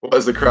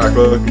What's the crack?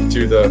 Welcome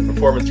to the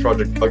Performance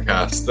Project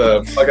podcast,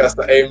 the podcast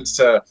that aims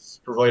to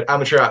provide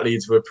amateur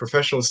athletes with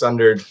professional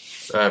standard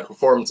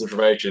performance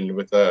information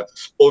with the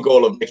whole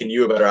goal of making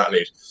you a better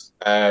athlete.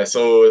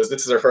 So as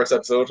this is our first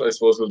episode, I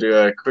suppose we'll do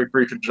a quick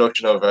brief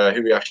introduction of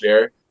who we actually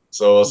are.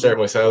 So I'll start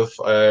myself.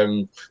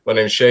 My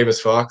name is Seamus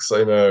Fox.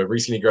 I'm a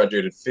recently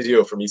graduated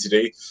physio from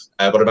UCD,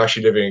 but I'm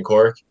actually living in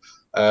Cork.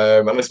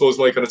 And I suppose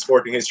my kind of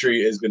sporting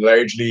history has been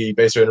largely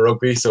based around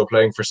rugby, so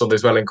playing for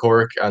Sundayswell in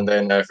Cork, and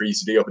then for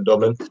UCD up in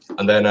Dublin,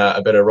 and then a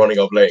bit of running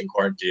up late in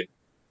quarantine.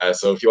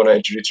 So if you want to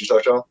introduce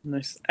yourself, Sean.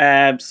 Nice.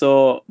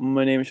 So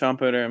my name is Seán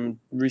Powter. I'm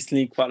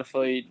recently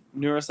qualified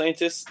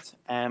neuroscientist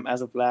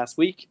as of last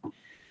week.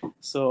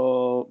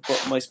 So,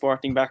 but my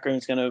sporting background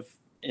is kind of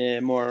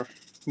more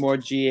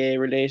GA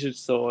related.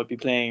 So I'd be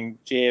playing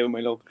GA with my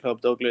local club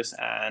Douglas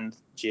and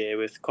GA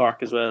with Cork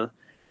as well.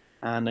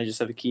 And I just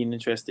have a keen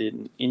interest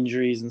in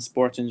injuries and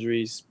sports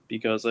injuries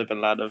because I have a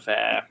lot of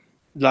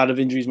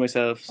injuries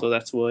myself. So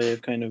that's why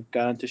I've kind of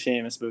gone to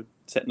Séamus about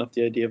setting up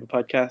the idea of a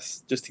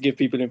podcast, just to give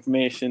people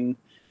information,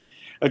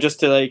 or just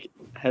to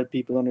help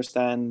people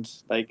understand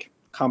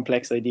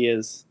complex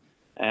ideas,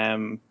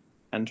 and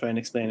try and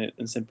explain it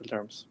in simple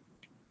terms.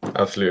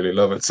 Absolutely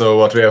love it. So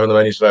what do we have on the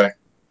menu today?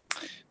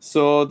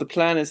 So the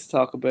plan is to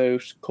talk about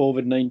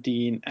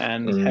COVID-19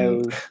 and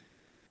how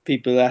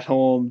people at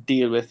home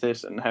deal with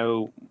it, and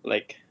how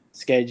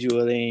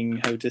scheduling,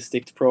 how to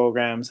stick to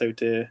programs, how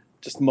to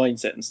just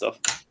mindset and stuff.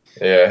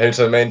 Yeah, how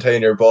to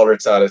maintain your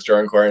baller status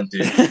during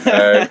quarantine.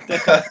 So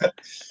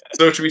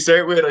should we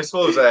start with, I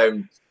suppose,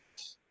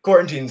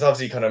 quarantine's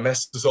obviously kind of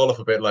messed us all up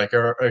a bit. Like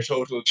our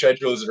total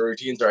schedules and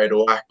routines are out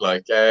of whack.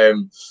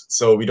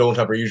 So we don't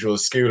have our usual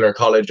school or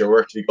college or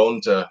work to be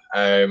going to,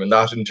 and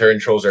that in turn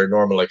throws our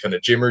normal kind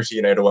of gym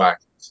routine out of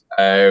whack.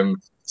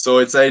 So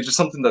I'd say just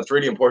something that's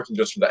really important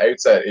just from the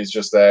outset is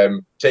just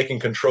taking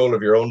control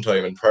of your own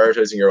time and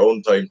prioritizing your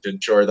own time to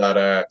ensure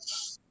that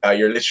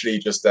you're literally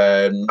just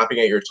mapping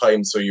out your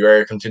time so you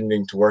are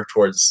continuing to work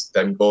towards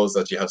them goals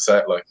that you have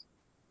set.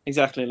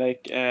 Exactly.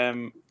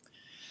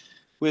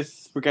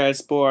 With regards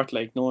to sport,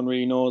 no one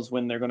really knows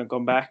when they're going to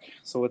come back,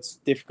 so it's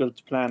difficult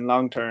to plan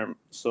long term.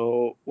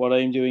 So what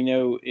I'm doing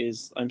now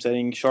is I'm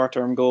setting short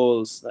term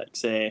goals. Like,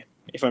 say,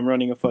 if I'm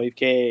running a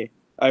 5k,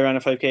 I ran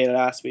a 5k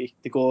last week.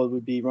 The goal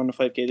would be run a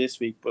 5k this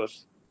week, but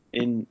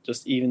in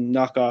just even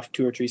knock off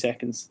 2 or 3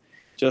 seconds.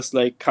 Just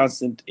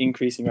constant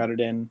increasing rather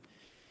than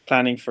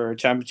planning for a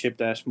championship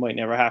that might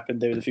never happen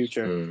there in the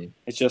future.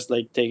 It's just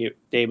take it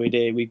day by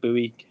day, week by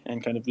week,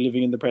 and kind of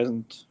living in the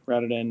present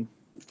rather than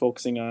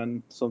focusing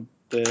on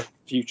the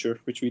future,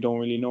 which we don't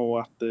really know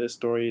what the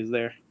story is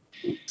there.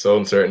 So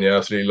uncertain, yeah,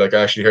 absolutely. I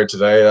actually heard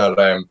today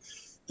that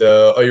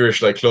the Irish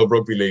club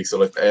rugby league,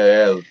 so the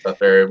AIL, that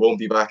they won't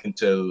be back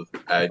until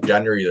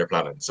January. They're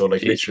planning. So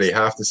literally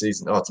half the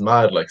season. Oh, it's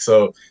mad.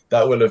 So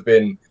that will have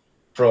been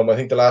from, I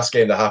think the last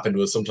game that happened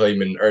was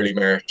sometime in early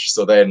March.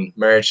 So then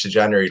March to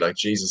January,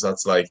 Jesus,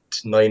 that's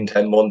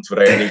 9-10 months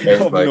without any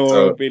games.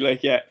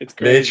 It's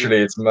crazy.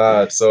 Literally, it's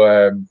mad.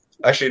 So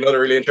actually, another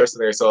really interesting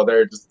thing I saw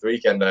there just the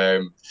weekend.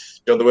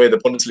 The way the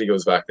Bundesliga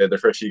was back, they had their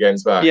first few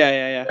games back.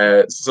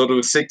 Yeah. So there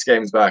was 6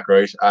 games back,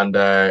 right? And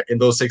in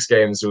those 6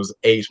 games, there was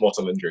 8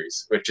 muscle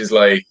injuries, which is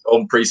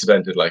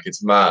unprecedented.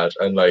 It's mad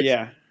and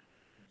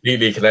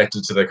completely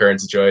connected to the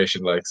current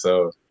situation.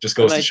 So just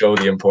goes to show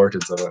the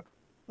importance of it.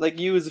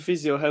 You as a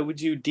physio, how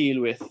would you deal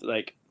with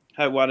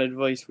what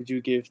advice would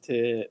you give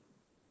to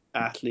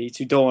athletes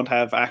who don't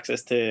have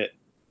access to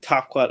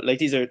top quality?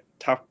 These are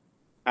top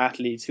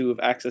athletes who have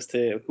access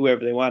to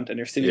whoever they want and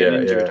they're still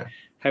getting injured. Yeah.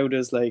 How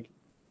does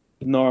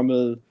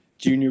normal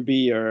junior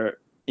B or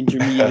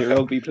intermediate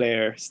rugby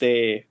player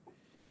stay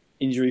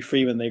injury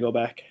free when they go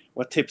back?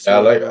 What tips?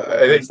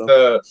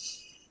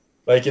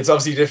 I think it's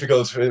obviously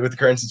difficult with the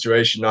current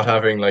situation, not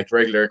having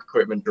regular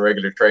equipment or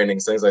regular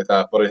trainings, things like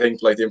that. But I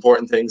think the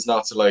important thing is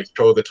not to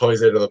throw the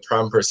toys out of the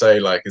pram per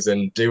se, as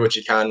in do what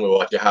you can with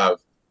what you have.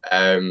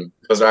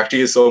 Because there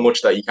actually is so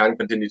much that you can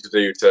continue to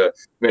do to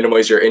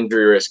minimize your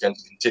injury risk and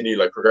to continue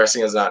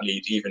progressing as an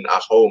athlete even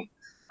at home.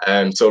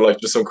 So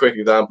just some quick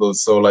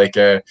examples.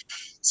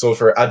 So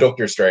for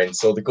adductor strains,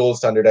 so the gold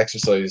standard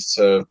exercise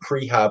to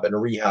prehab and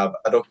rehab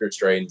adductor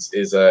strains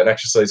is an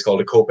exercise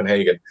called a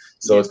Copenhagen.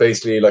 So it's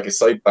basically like a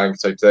side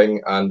plank type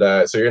thing, and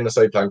so you're in the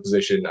side plank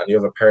position and you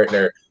have a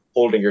partner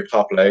holding your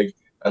top leg,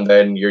 and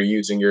then you're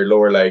using your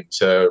lower leg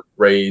to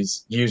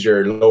use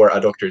your lower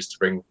adductors to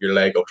bring your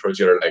leg up towards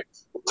the other leg.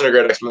 Wasn't a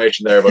great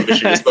explanation there, but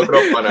literally just look it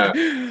up on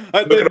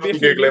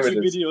Google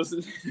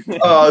Images.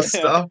 Oh,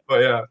 stop!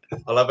 But yeah,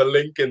 I'll have a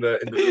link in the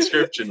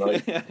description.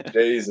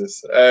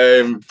 Jesus.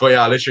 But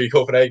yeah, literally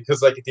Copenhagen, because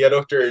the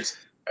adductors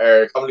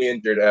are commonly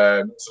injured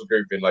muscle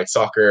group in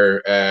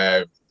soccer,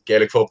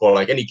 Gaelic football,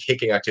 any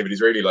kicking activities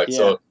really.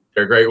 So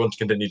they're a great one to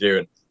continue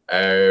doing.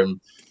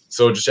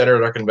 So just general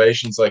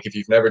recommendations, if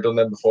you've never done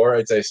them before,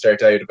 I'd say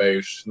start out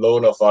about low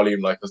enough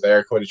volume, because they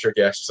are quite a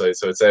tricky exercise.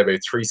 So I'd say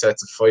about 3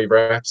 sets of 5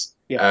 reps,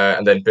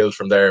 and then build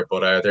from there.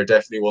 But they're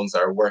definitely ones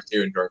that are worth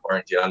doing during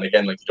quarantine. And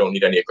again, you don't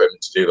need any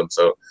equipment to do them.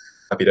 So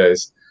happy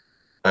days.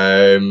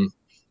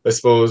 I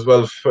suppose,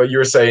 well, you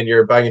were saying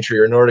you're banging through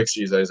your Nordics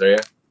these days, are you?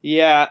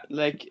 Yeah,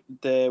 like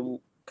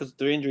because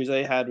the injuries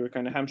I had were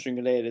kind of hamstring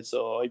related,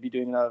 so I'd be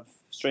doing a lot of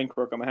strength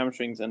work on my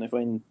hamstrings, and I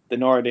find the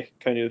Nordic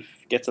kind of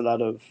gets a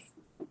lot of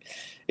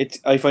it.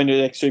 I find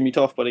it extremely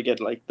tough, but I get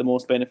like the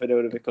most benefit out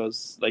of it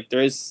because like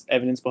there is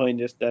evidence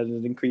behind it that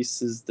it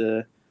increases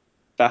the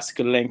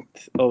fascicle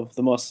length of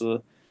the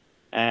muscle,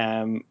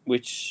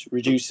 which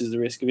reduces the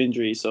risk of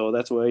injury. So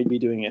that's why I'd be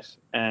doing it.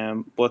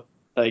 But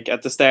like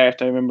at the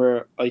start, I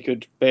remember I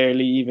could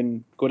barely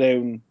even go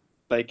down.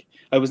 Like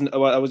I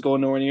was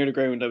going nowhere near the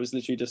ground. I was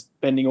literally just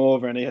bending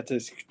over, and I had to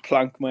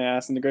clonk my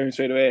ass in the ground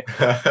straight away.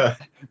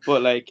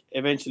 But like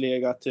eventually, I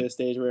got to a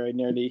stage where I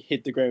nearly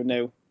hit the ground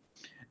now.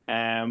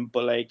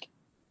 But like,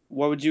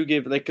 what would you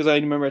give? Like, because I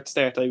remember at the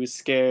start I was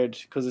scared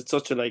because it's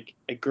such a like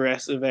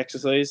aggressive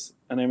exercise,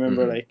 and I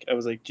remember like I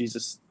was like,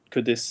 Jesus,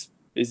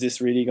 is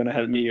this really going to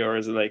help me, or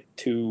is it like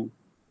too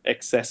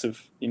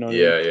excessive? You know what I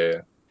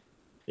mean?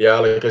 Yeah.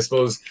 Like I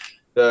suppose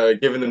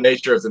given the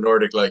nature of the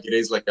Nordic, like it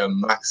is like a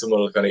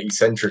maximal kind of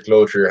eccentric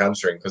load for your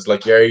hamstring because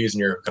like you're using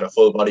your kind of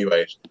full body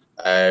weight.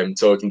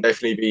 So it can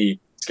definitely be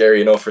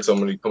scary enough for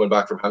somebody coming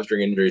back from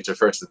hamstring injury to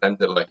first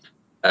attempt it. Like,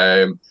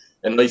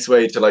 a nice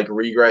way to like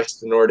regress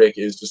the Nordic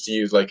is just to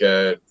use like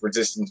a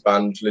resistance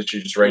band,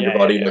 literally just around your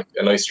body, like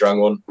a nice strong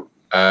one.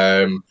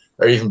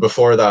 Or even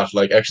before that,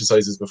 like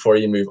exercises before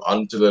you move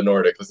on to the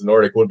Nordic, because the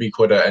Nordic would be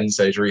quite an end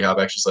stage rehab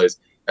exercise.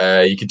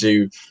 You could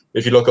do,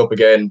 if you look up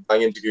again,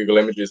 bang into Google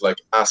Images, like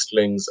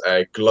Askling's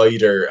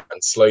glider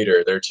and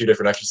slider. They're two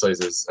different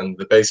exercises, and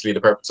basically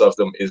the purpose of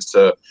them is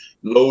to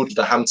load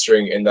the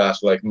hamstring in that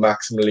like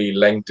maximally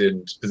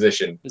lengthened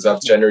position, because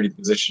that's generally the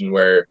position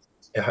where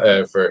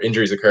for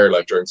injuries occur,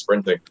 like during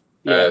sprinting.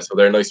 So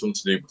they're nice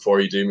ones to do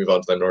before you do move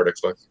on to the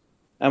Nordics. Like.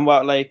 And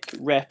what like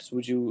reps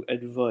would you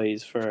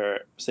advise for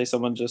say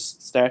someone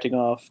just starting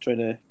off trying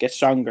to get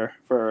stronger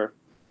for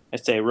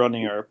let's say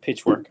running or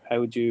pitch work?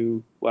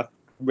 What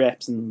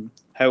reps and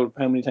how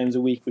many times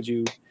a week would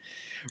you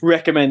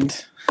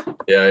recommend?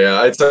 Yeah,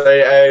 I'd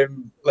say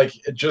like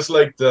just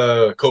like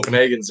the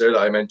Copenhagen's there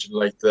that I mentioned,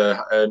 like the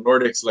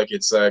Nordics, like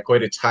it's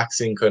quite a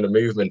taxing kind of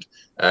movement.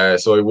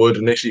 So I would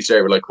initially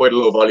start with like quite a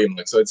low volume,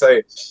 like so I'd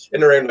say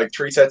in around like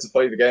 3 sets of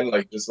 5 again,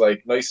 like just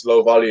like nice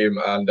low volume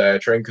and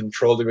try and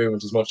control the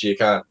movement as much as you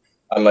can.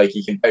 And like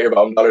you can bet your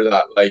bottom dollar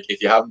that like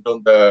if you haven't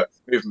done the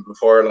movement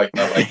before, like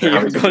that, like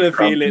you're gonna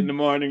feel it in the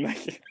morning,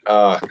 like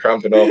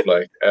cramping up,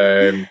 like.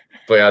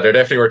 But yeah, they're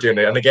definitely worth doing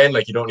it. And again,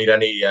 like you don't need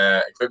any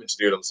equipment to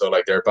do them, so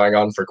like they're bang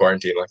on for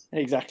quarantine. Like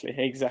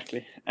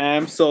exactly.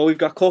 So we've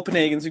got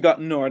Copenhagen's, we've got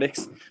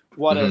Nordics.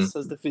 What else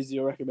does the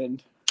physio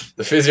recommend?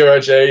 The physio,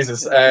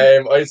 Jesus.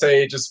 I'd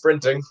say just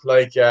sprinting,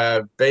 like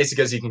basic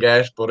as you can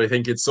get, but I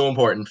think it's so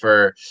important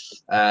for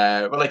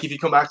well, like if you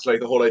come back to like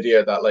the whole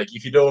idea that like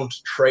if you don't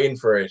train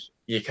for it,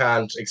 you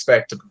can't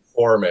expect to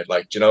perform it,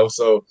 like, you know.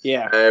 So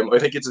I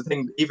think it's a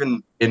thing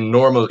even in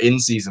normal in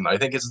season. I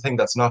think it's a thing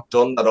that's not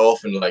done that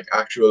often, like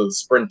actual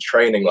sprint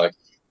training, like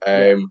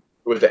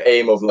with the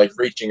aim of like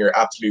reaching your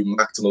absolute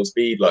maximal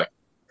speed, like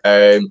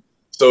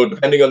so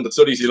depending on the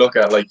studies you look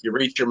at, like you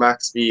reach your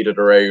max speed at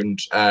around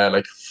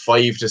like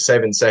 5 to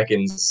 7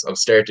 seconds of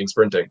starting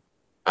sprinting,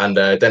 and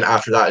then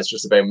after that, it's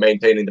just about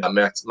maintaining that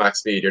max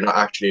speed. You're not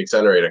actually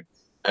accelerating.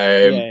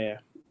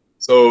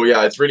 So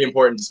yeah, it's really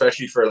important,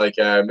 especially for like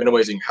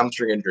minimizing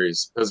hamstring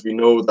injuries, because we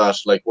know that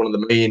like one of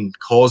the main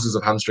causes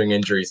of hamstring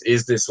injuries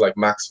is this like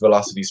max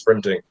velocity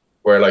sprinting,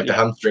 where like the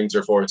hamstrings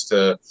are forced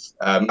to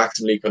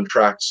maximally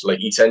contract like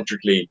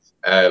eccentrically,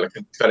 like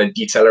kind of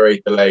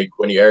decelerate the leg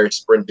when you are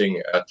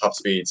sprinting at top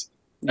speeds.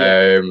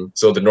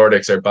 So the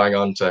Nordics are bang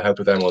on to help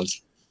with them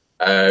ones.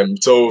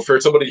 So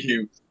for somebody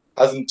who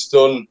hasn't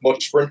done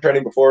much sprint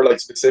training before, like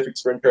specific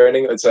sprint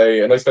training, I'd say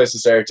a nice place to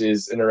start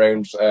is in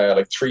around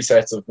like 3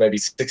 sets of maybe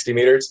 60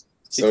 meters.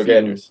 So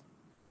again, meters.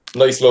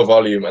 Nice low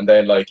volume, and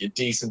then like a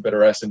decent bit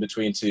of rest in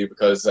between too,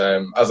 because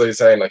as I was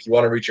saying, like you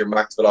want to reach your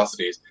max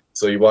velocities,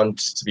 so you want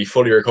to be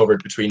fully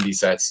recovered between these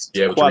sets to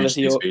be able to reach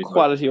these speeds.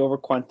 Quality over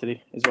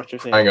quantity is what you're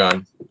saying. Hang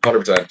on,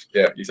 100%.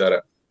 Yeah, you said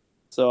it.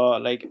 So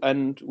like,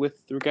 and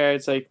with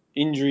regards like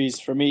injuries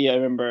for me, I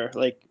remember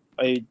like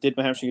I did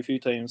my hamstring a few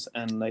times,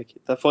 and like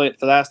the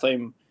last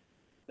time,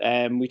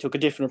 we took a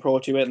different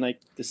approach. We went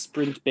like the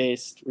sprint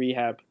based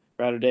rehab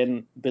rather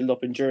than build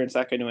up endurance,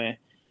 that kind of way.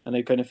 And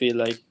I kind of feel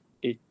like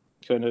it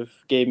kind of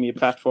gave me a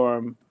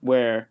platform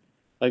where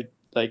like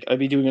I'd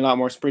be doing a lot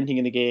more sprinting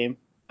in the game,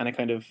 and I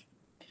kind of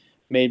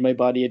made my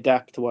body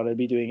adapt to what I'd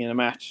be doing in a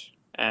match.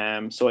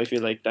 So I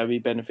feel like that'd be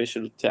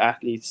beneficial to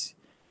athletes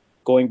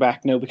going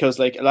back now, because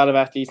like a lot of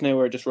athletes now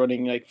are just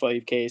running like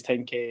 5Ks,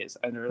 10Ks,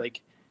 and they're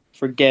like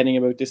forgetting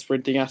about the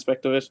sprinting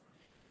aspect of it.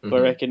 But I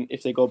reckon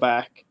if they go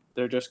back,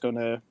 they're just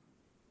gonna,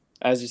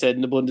 as you said,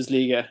 in the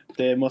Bundesliga,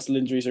 the muscle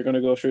injuries are gonna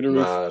go through the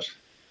roof.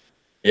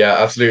 Yeah,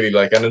 absolutely.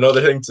 Like, and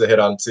another thing to hit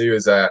on too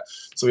is so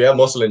we have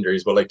muscle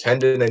injuries, but like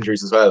tendon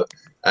injuries as well.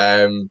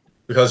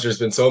 Because there's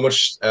been so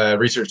much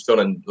research done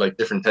on like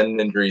different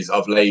tendon injuries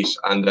of late,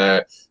 and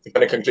the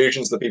kind of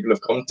conclusions that people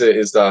have come to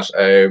is that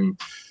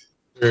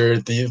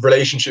The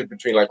relationship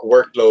between like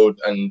workload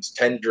and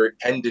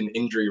tendon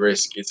injury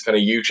risk is kind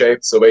of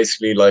U-shaped. So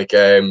basically, like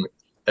a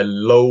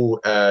low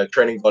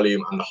training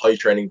volume and a high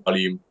training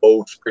volume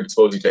both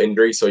predispose you to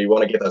injury. So you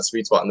want to get that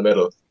sweet spot in the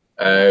middle.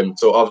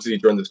 So obviously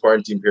during this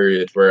quarantine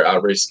period, we're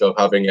at risk of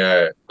having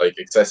a like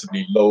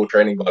excessively low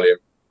training volume.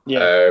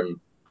 Yeah.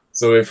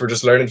 So if we're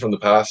just learning from the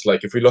past,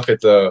 like if we look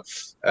at the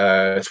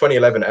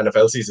 2011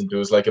 NFL season, there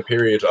was like a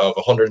period of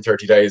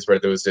 130 days where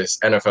there was this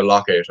NFL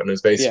lockout, and it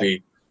was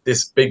basically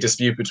this big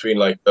dispute between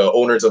like the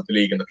owners of the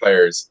league and the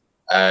players,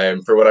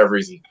 for whatever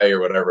reason, pay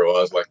or whatever it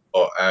was. Like,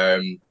 but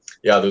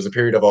yeah, there was a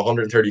period of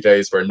 130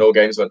 days where no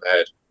games went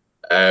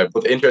ahead.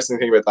 But the interesting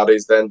thing about that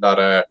is then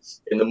that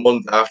in the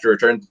month after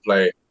return to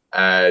play,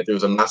 there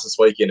was a massive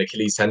spike in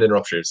Achilles tendon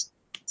ruptures.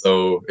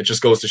 So it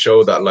just goes to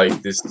show that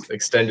like this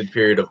extended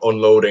period of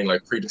unloading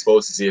like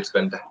predisposes you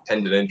to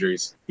tendon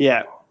injuries.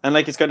 Yeah, and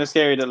like it's kind of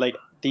scary that like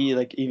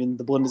even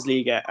the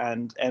Bundesliga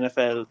and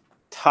NFL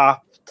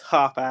top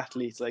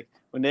athletes, like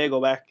when they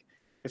go back,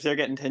 if they're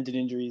getting tendon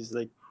injuries,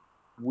 like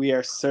we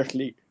are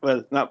certainly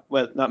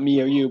not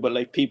me or you, but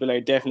like people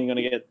are definitely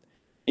going to get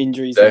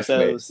injuries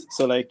themselves.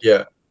 So like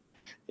yeah,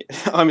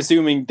 I'm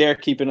assuming they're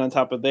keeping on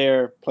top of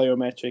their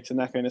plyometrics and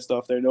that kind of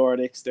stuff. Their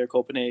Nordics, their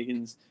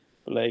Copenhagen's,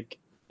 but like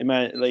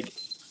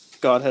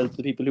God help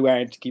the people who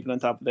aren't keeping on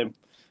top of them.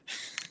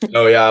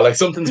 No, yeah, like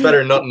something's better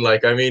than nothing.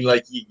 Like, I mean,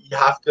 like you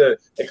have to,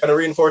 it kind of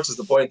reinforces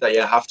the point that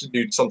you have to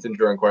do something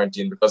during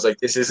quarantine, because like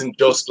this isn't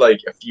just like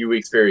a few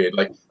weeks period.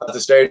 Like at the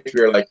start,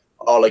 you're like,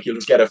 oh, like you'll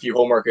just get a few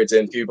home workouts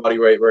in, a few body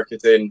weight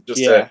workouts in,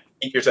 just to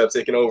keep yourself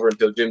ticking over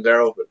until gyms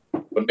are open.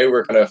 But now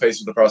we're kind of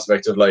faced with the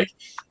prospect of like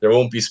there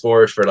won't be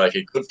sport for like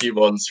a good few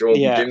months, there won't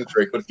be gyms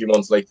for a good few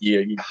months. Like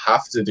you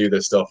have to do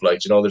this stuff.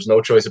 Like, you know, there's no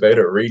choice about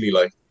it, really.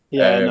 Like,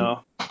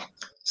 no.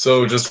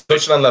 So just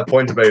touching on that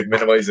point about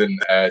minimizing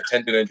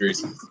tendon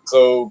injuries.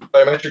 So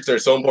biometrics are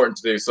so important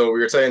to do. So we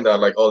were saying that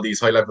like all these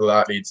high level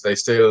athletes, they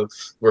still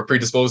were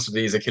predisposed to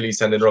these Achilles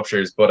tendon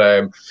ruptures. But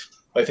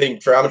I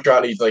think for amateur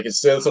athletes, like it's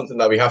still something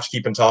that we have to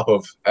keep on top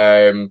of.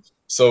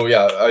 So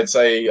yeah,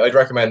 I'd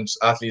recommend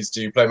athletes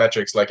do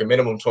plyometrics like a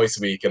minimum twice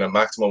a week and a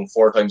maximum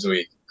 4 times a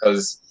week,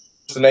 because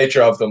the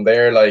nature of them,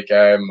 they're like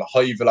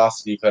high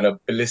velocity kind of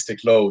ballistic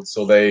loads.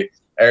 So they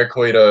are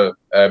quite a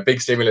big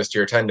stimulus to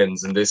your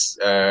tendons, and this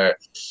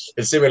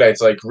it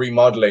stimulates like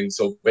remodeling,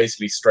 so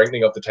basically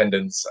strengthening up the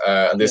tendons,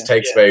 and this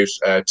takes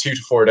about 2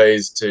 to 4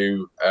 days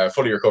to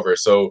fully recover.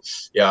 So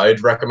yeah,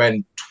 I'd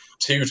recommend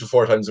 2 to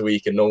 4 times a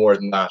week and no more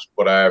than that,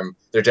 but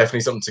they're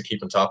definitely something to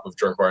keep on top of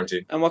during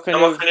quarantine. And what kind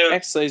of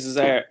exercises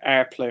are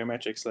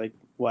plyometrics? Like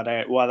what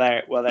are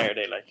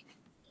they like?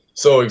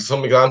 So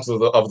some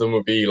examples of them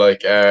would be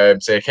like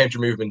say a counter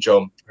movement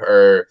jump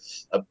or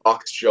a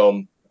box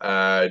jump,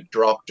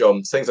 drop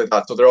jumps, things like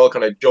that. So they're all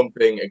kind of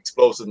jumping,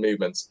 explosive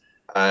movements,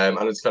 and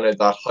it's kind of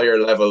that higher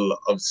level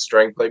of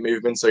strength like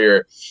movement. So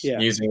you're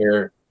using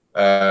your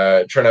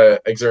trying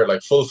to exert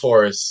like full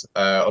force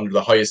under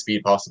the highest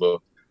speed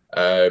possible,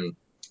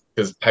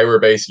 because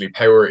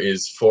power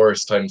is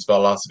force times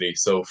velocity.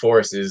 So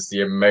force is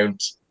the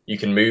amount you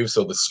can move,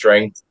 so the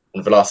strength,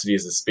 and velocity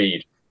is the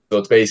speed. So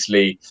it's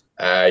basically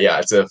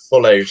it's a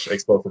full out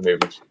explosive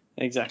movement.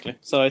 Exactly.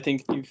 So I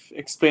think you've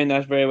explained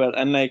that very well.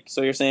 And like,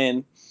 so you're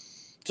saying,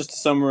 just to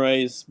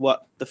summarize,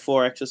 what the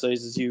 4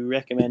 exercises you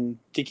recommend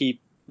to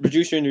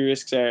reduce your injury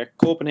risks are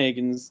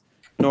Copenhagen's,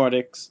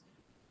 Nordics,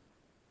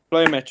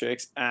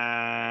 plyometrics,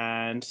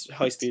 and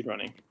high speed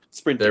running,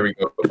 sprinting. There we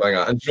go. Hang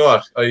on. And you know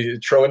what? I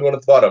throw in one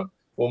at the bottom.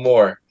 One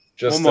more.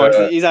 One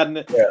more. He's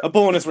adding a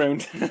bonus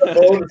round. A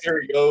bonus. Here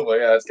we go. But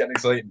yeah, it's getting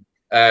exciting.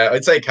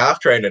 I'd say calf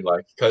training,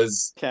 like,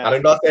 because, and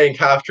I'm not saying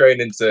calf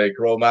training to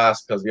grow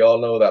mass, because we all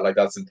know that like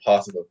that's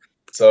impossible.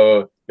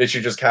 So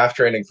literally just calf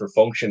training for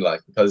function, like,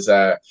 because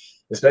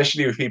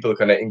especially with people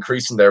kind of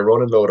increasing their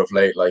running load of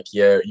late, like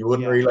you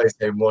wouldn't realize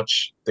how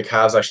much the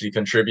calves actually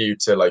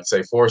contribute to like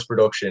say force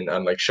production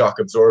and like shock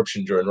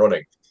absorption during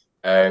running.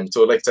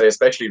 So like say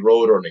especially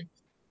road running,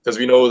 because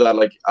we know that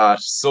like at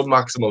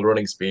sub-maximal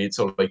running speed,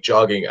 so like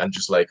jogging and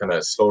just like kind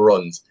of slow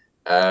runs,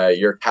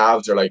 your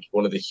calves are like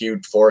one of the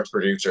huge force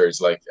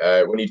producers. Like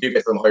when you do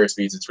get from higher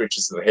speeds, it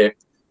switches to the hip,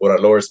 but at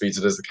lower speeds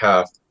it is the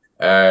calf.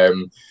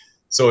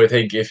 So I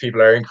think if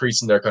people are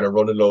increasing their kind of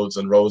running loads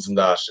and rows and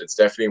that, it's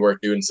definitely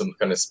worth doing some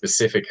kind of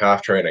specific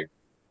calf training.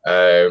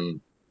 And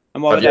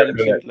what would that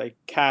include? Like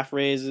calf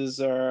raises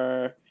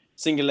or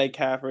single leg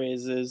calf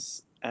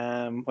raises?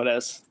 What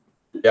else?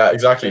 Yeah,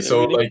 exactly.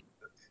 So like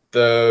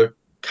the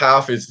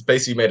calf is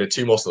basically made of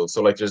 2 muscles.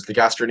 So like there's the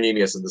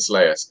gastrocnemius and the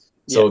soleus.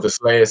 So the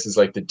soleus is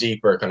like the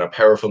deeper kind of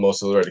powerful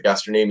muscle, or the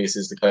gastrocnemius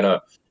is the kind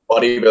of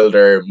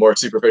bodybuilder, more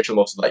superficial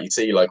muscle that you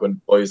see like when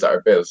boys that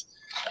are built.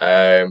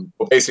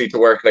 But basically to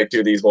work like 2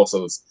 of these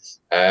muscles,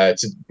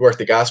 to work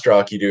the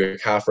gastroc, you do a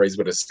calf raise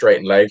with a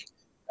straightened leg,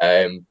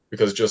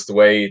 because just the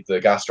way the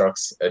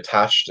gastroc's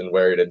attached and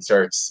where it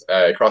inserts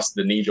across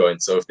the knee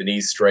joint. So if the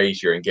knee's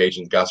straight, you're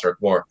engaging the gastroc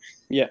more.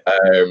 Yeah.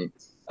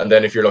 And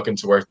then if you're looking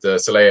to work the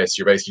soleus,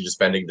 you're basically just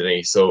bending the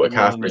knee. So a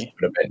calf raise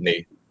with a bent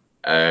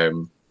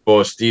knee.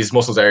 but these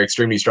muscles are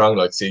extremely strong.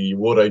 Like, so you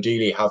would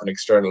ideally have an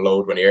external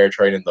load when you're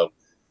training them,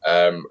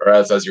 or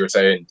else, as you were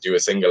saying, do a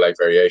single leg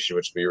variation,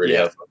 which would be really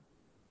Yeah. helpful.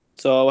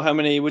 So how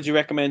many would you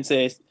recommend?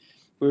 Say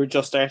we were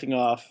just starting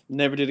off,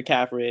 never did a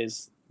calf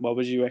raise. What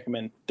would you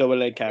recommend? Double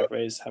leg calf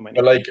raise. How many?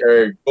 But like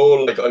our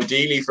goal, like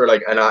ideally for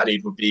like an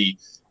athlete would be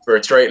for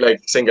a straight leg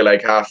single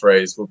leg half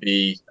raise would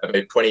be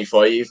about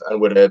 25,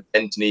 and with a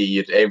bent knee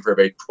you'd aim for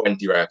about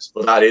 20 reps.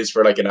 But that is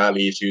for like an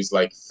athlete who's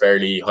like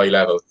fairly high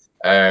level.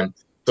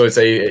 So I'd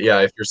say,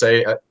 yeah, if you're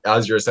saying,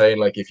 as you're saying,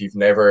 like if you've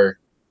never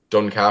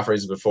done calf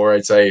raises before,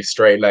 I'd say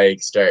straight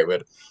leg, start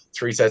with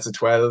 3 sets of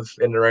 12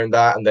 in and around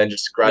that, and then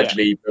just Yeah.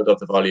 gradually build up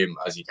the volume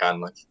as you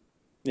can. Like,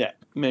 Yeah,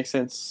 makes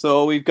sense.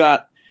 So we've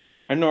got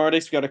our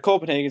Nordics, we got our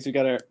Copenhagen's, we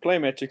got our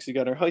plyometrics, we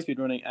got our high speed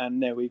running, and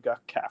now we've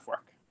got calf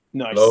work.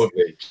 Nice.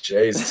 lovely,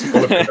 Jesus,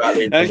 bulletproof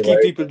athletes on That'll the keep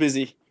way. people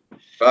busy.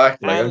 Back,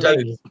 like I'm And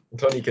telling like you,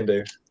 Tony can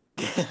do.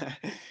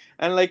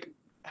 and like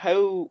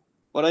how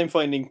what I'm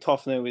finding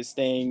tough now is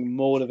staying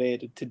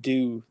motivated to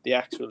do the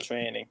actual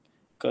training,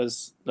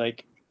 because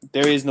like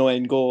there is no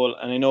end goal,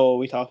 and I know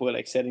we talk about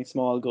like setting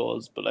small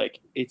goals, but like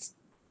it's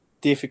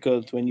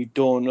difficult when you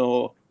don't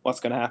know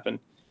what's going to happen.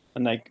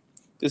 And like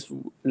this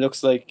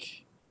looks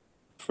like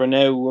for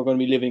now we're going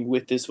to be living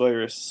with this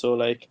virus, so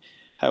like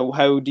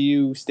how do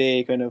you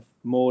stay kind of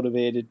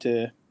motivated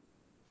to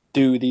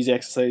do these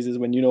exercises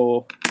when you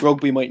know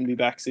rugby mightn't be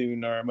back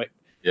soon, or might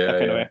that Yeah,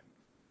 kind of yeah. way?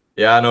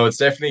 Yeah, no, it's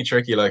definitely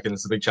tricky, like, and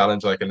it's a big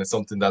challenge, like, and it's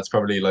something that's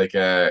probably like,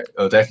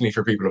 well, definitely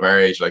for people of our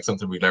age, like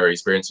something we've never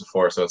experienced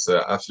before. So it's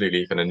a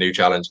absolutely kind of new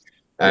challenge.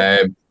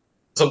 Yeah.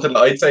 Something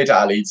that I'd say to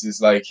athletes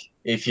is like,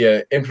 if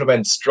you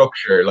implement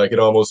structure, like it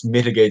almost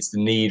mitigates the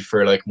need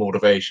for like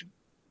motivation.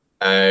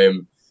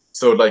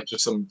 So like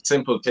just some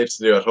simple tips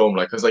to do at home,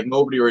 like, because like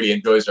nobody really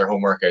enjoys their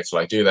home workouts,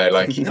 like, do they?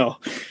 Like, No,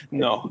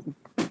 no.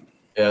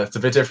 yeah, it's a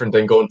bit different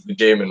than going to the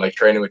gym and like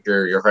training with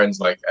your friends.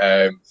 Like,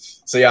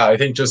 so yeah, I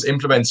think just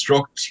implement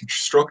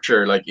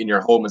structure like in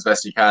your home as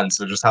best you can.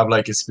 So just have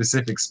like a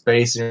specific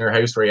space in your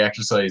house where you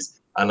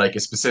exercise, and like a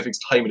specific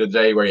time of the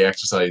day where you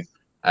exercise.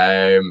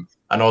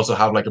 And also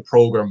have like a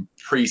program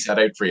pre-set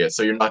out for you,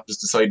 so you're not just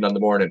deciding on the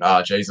morning.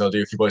 Ah, Jason, I'll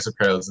do a few bicep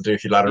curls, I'll do a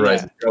few ladder Yeah,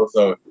 rises.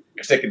 So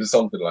you're sticking to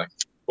something. Like,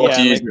 what do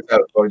yeah. you use Like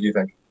yourself? What do you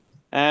think?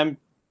 um,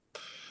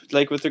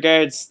 like with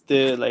regards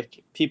to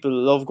like people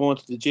love going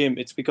to the gym,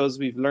 it's because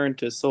we've learned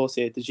to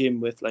associate the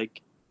gym with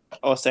like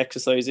us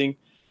exercising,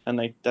 and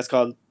like that's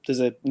called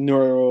there's a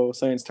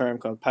neuroscience term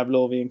called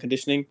Pavlovian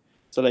conditioning.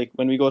 So like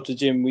when we go to the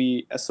gym,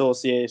 we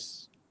associate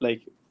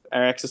like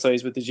our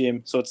exercise with the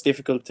gym. So it's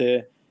difficult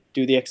to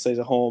do the exercise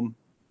at home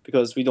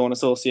because we don't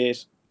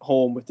associate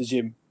home with the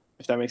gym,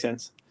 if that makes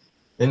sense.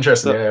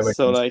 Interesting. So Yeah, it makes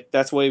so sense. like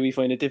that's why we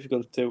find it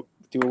difficult to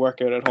do a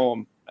workout at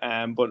home.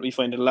 But we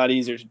find it a lot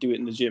easier to do it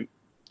in the gym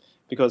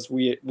because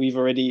we've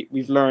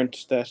learned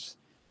that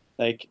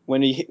like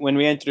when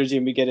we enter the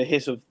gym we get a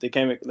hit of the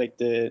chemical like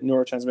the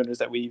neurotransmitters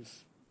that we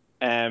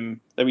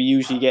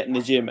usually get in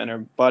the gym, and our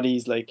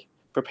bodies like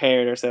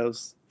prepared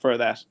ourselves for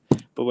that.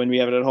 But when we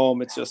have it at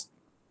home, it's just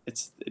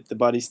the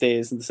body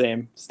stays in the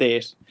same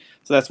state.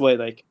 So that's why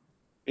like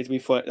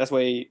that's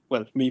why,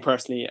 well, me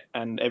personally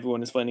and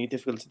everyone is finding it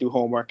difficult to do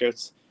home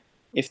workouts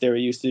if they were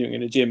used to doing it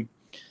in a gym.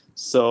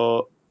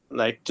 So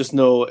like just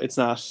know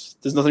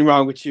there's nothing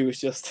wrong with you. It's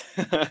just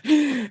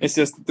it's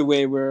just the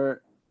way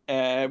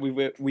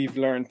we've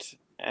learned.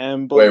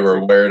 But Way with we're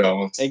wired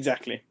almost.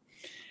 exactly.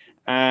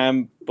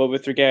 But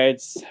with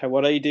regards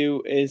what I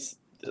do is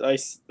I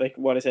like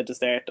what I said to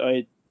start.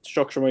 I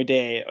structure my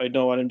day. I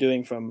know what I'm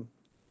doing from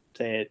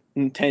say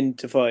 10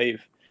 to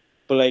 5.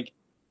 But like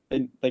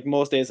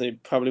most days I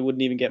probably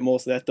wouldn't even get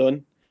most of that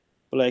done.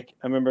 But like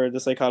I remember the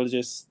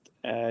psychologist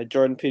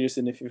Jordan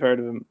Peterson, if you've heard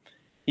of him,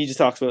 he just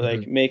talks about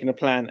like Mhm. making a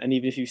plan, and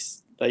even if you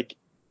like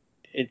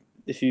it,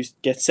 if you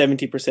get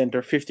 70%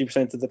 or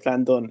 50% of the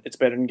plan done, it's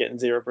better than getting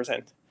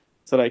 0%.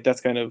 So like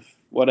that's kind of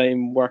what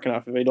I'm working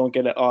off. If I don't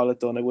get it all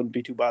done, I wouldn't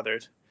be too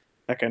bothered.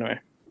 That kind of way.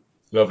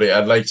 Lovely.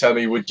 And like, tell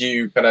me, would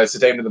you kind of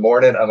sit down in the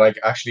morning and like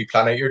actually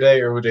plan out your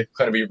day, or would it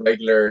kind of be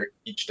regular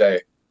each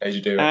day as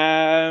you do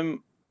it?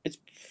 It's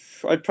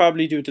I'd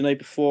probably do it the night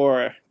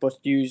before, but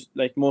use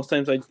like most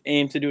times I'd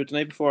aim to do it the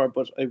night before,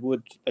 but I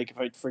would like if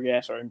I'd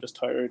forget or I'm just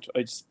tired,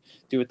 I just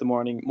do it the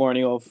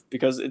morning of,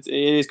 because it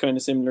is kind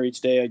of similar each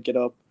day. I'd get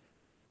up,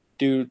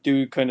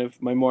 do kind of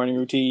my morning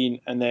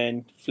routine, and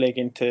then flake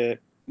into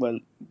well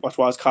what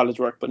was college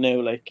work, but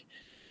now like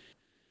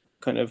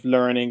kind of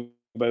learning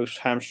about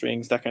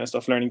hamstrings, that kind of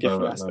stuff, learning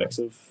Love different it, love it. aspects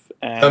of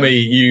Tell me,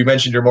 you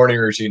mentioned your morning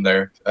routine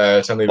there.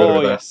 Tell me a bit Oh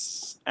about that.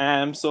 yes.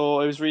 So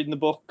I was reading the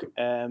book,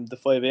 the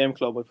 5 a.m.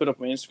 Club. I put up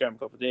on my Instagram a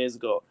couple of days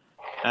ago,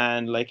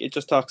 and like it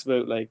just talks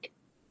about like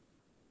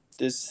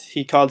this.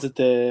 He calls it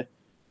the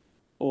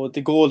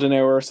golden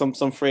hour, or some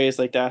phrase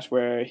like that,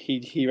 where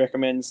he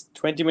recommends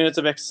 20 minutes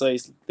of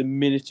exercise the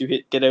minute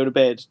you get out of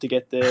bed to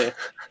get the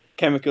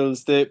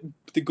chemicals, the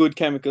good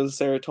chemicals,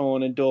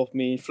 serotonin,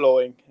 dopamine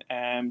flowing,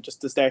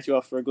 just to start you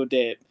off for a good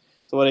day.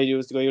 So what I do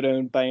is to go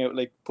down, bang out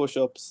like push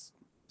ups,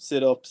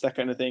 sit ups, that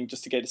kind of thing,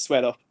 just to get the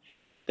sweat up. Love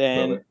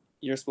Then it.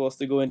 you're supposed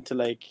to go into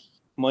like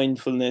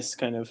mindfulness,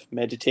 kind of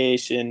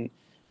meditation,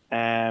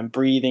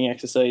 breathing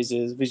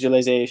exercises,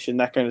 visualization,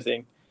 that kind of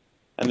thing.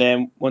 And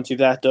then once you've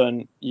that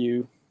done,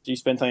 you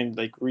spend time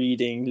like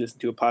reading, listen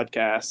to a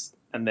podcast,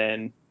 and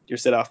then you're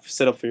set up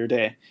for your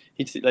day.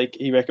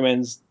 He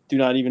recommends do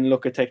not even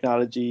look at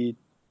technology,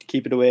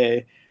 keep it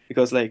away,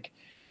 because like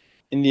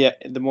in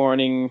the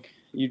morning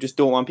you just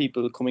don't want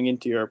people coming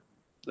into your,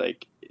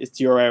 like, it's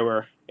your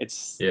hour.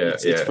 It's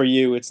for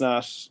you. It's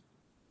not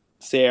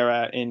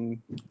Sarah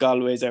in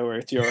Galway's hour.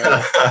 It's your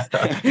hour.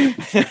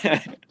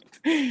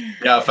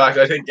 Yeah, in fact,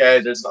 I think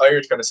there's an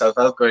Irish kind of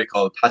self-help guy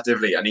called Pat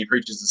Divley, and he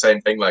preaches the same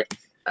thing. Like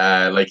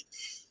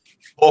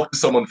talk to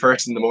someone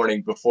first in the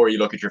morning before you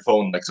look at your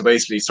phone. Like, so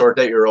basically, sort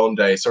out your own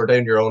day, sort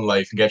out your own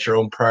life, and get your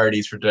own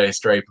priorities for the day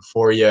straight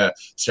before you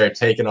start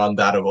taking on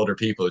that of other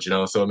people. You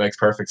know, so it makes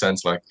perfect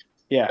sense. Like,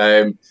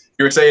 yeah.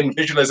 You were saying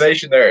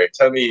visualization there.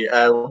 Tell me,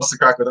 what's the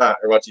crack with that,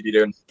 or what you be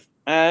doing?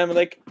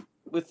 Like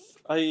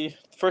I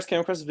first came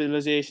across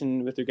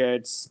visualization with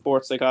regards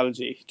sports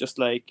psychology. Just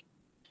like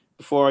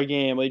before a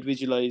game, I'd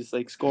visualize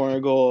like scoring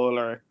a goal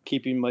or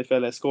keeping my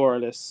fella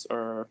scoreless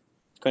or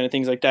kind of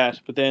things like that.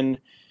 But then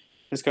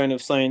there's kind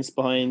of science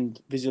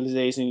behind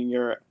visualizing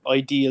your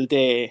ideal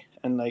day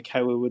and like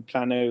how it would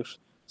plan out.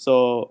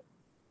 So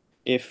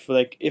if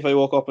I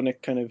woke up in a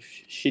kind of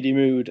shitty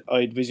mood,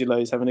 I'd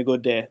visualize having a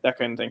good day, that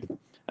kind of thing.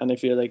 And I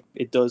feel like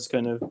it does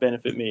kind of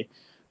benefit me.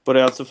 But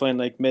I also find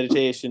like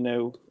meditation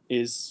now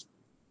is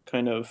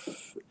kind of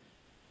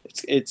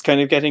it's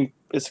kind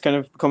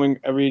of becoming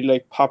a really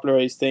like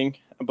popularized thing.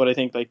 But I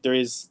think like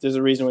there's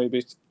a reason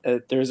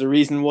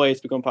why it's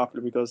become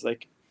popular, because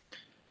like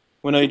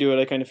when I do it,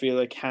 I kind of feel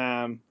like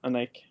calm, and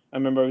like I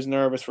remember I was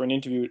nervous for an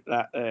interview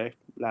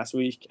last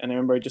week, and I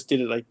remember I just did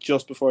it like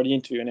just before the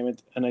interview, and I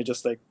went and I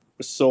just like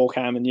was so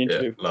calm in the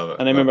interview. Yeah, love it.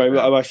 And I remember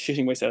I was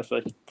shitting myself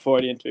like before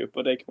the interview,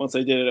 but like once I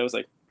did it, I was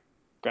like,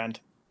 grand.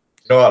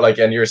 You know what, like,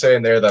 and you were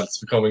saying there that it's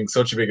becoming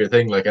such a bigger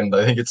thing, like, and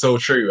I think it's so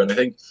true. And I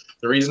think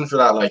the reason for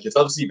that, like, it's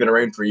obviously been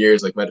around for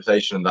years, like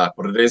meditation and that,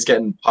 but it is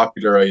getting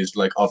popularized,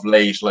 like, of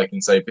late, like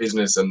in say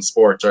business and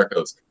sport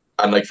circles,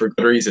 and like for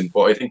good reason.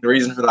 But I think the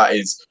reason for that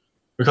is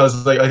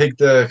because, like, I think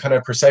the kind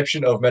of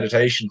perception of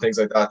meditation, things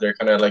like that, they're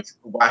kind of like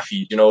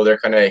wacky, you know, they're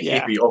kind of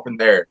hippie up in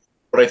there.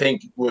 But I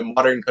think with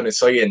modern kind of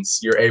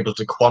science, you're able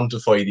to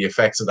quantify the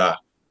effects of that.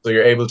 So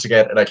you're able to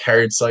get like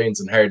hard science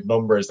and hard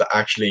numbers that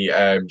actually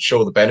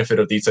show the benefit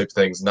of these types of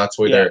things, and that's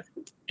why they're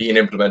being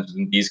implemented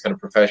in these kind of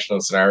professional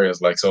scenarios.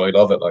 Like, so I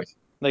love it.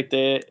 Like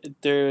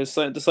the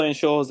science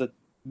shows that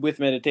with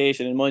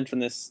meditation and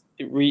mindfulness,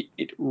 it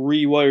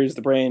rewires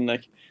the brain.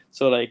 Like,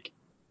 so like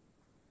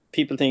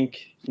people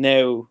think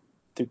now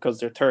because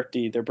they're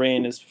 30, their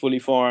brain is fully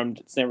formed,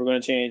 it's never going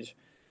to change.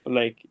 But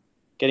like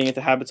getting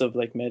into habits of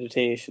like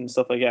meditation and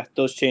stuff like that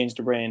does change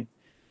the brain.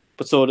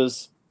 But so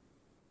does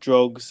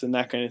drugs and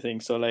that kind of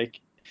thing. So like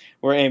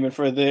we're aiming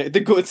for the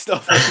good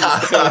stuff.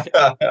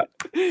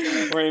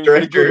 We're aiming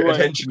direct for your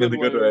attention in the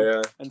good way,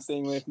 yeah, and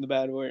staying away from the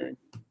bad wiring.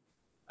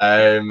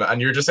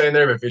 And you're just saying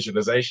there about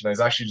visualization. I was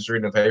actually just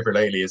reading a paper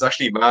lately. It's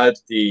actually mad.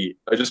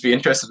 I'd just be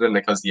interested in it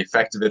because the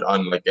effect of it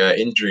on like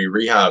injury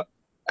rehab.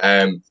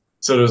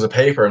 So there was a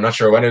paper. I'm not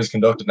sure when it was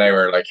conducted now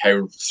or like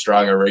how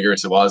strong or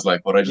rigorous it was.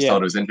 Like, but I just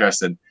thought it was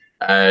interesting.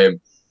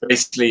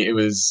 Basically, it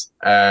was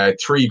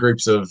 3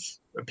 groups of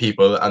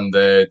people, and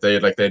they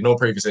had no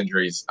previous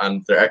injuries,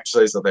 and their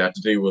exercise that they had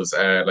to do was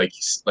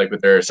like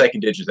with their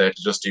second digit, they had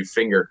to just do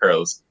finger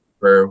curls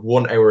for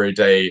 1 hour a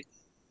day,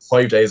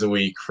 5 days a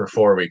week for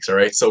 4 weeks. All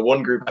right, so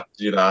one group had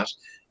to do that.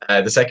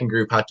 The second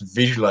group had to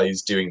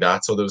visualize doing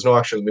that, so there was no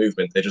actual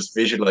movement. They just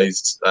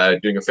visualized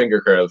doing a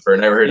finger curl for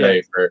an hour a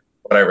day for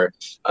whatever.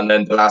 And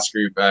then the last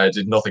group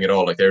did nothing at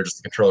all. Like, they were just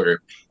the control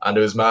group, and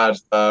it was mad.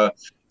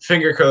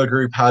 Finger curl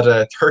group had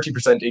a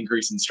 30%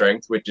 increase in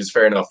strength, which is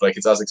fair enough, like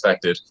it's as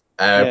expected.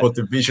 But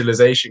the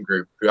visualization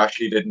group, who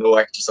actually did no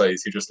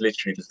exercise, who just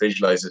literally just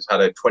visualized it,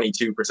 had a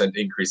 22%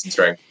 increase in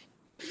strength.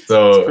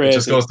 So it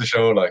just goes to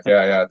show, like,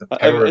 the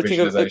power of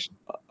visualization.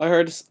 I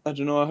heard, I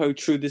don't know how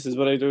true this is,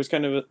 but there was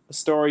kind of a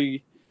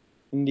story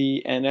in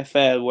the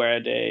NFL where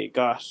they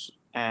got,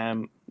 I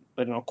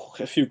don't know,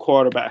 a few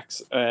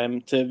quarterbacks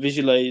to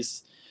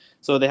visualize.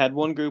 So they had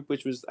one group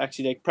which was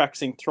actually like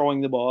practicing throwing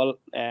the ball,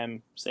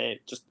 say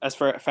just as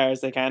far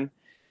as they can,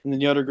 and then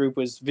the other group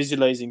was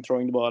visualizing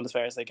throwing the ball as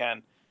far as they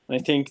can. And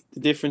I think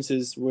the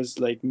differences was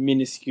like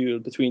minuscule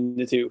between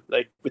the two,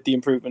 like with the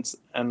improvements,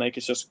 and like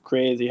it's just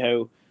crazy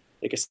how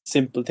like a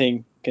simple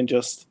thing can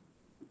just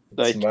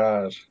like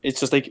it's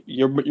just like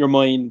your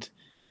mind,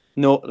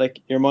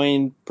 your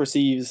mind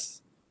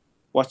perceives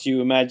what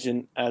you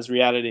imagine as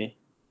reality.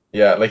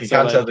 Yeah, like you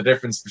can't tell the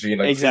difference between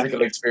like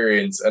physical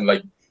experience and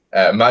like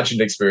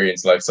imagined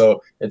experience. Like,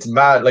 so it's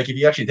mad. Like, if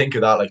you actually think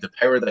of that, like the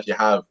power that you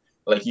have,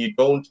 like you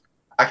don't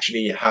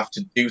actually have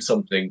to do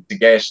something to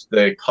get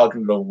the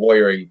cognitive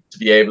wiring to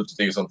be able to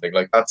do something.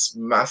 Like, that's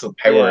massive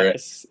power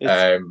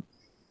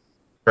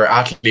for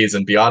athletes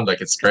and beyond.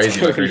 Like, it's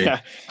crazy. Like, really. Yeah,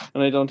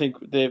 and I don't think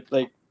they've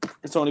like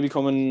it's only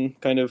becoming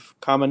kind of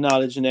common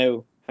knowledge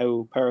now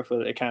how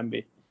powerful it can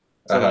be.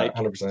 So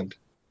 100%.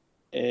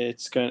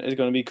 it's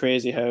gonna be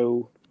crazy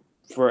how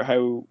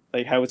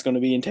it's gonna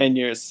be in 10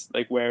 years,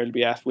 like where it'll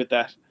be at with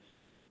that.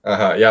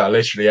 Yeah,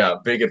 literally, yeah,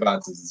 big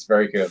advances. It's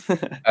very good.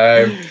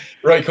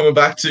 Right, coming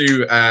back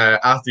to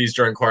athletes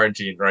during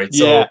quarantine, right?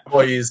 So Yeah.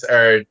 boys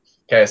are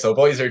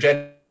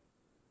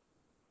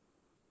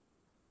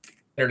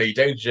generally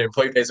down to the gym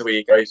 5 days a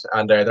week, right?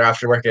 And they're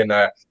after working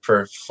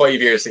for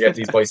 5 years to get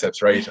these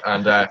biceps, right?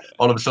 And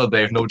all of a sudden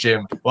they have no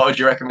gym. What would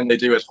you recommend they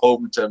do at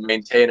home to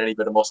maintain any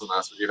bit of muscle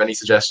mass? Would you have any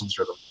suggestions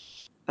for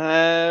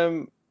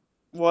them?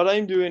 What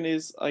I'm doing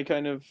is I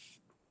have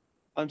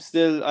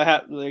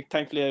like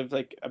thankfully I have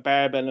like a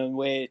barbell and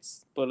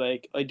weights, but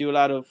like I do a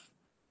lot of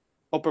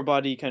upper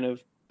body kind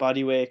of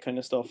body weight kind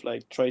of stuff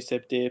like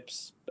tricep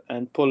dips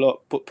and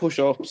push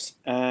ups.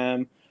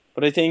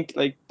 But I think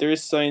like there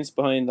is science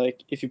behind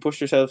like if you push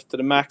yourself to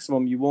the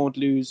maximum, you won't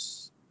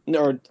lose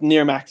or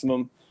near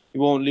maximum, you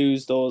won't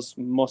lose those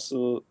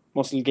muscle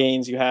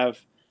gains you have,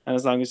 and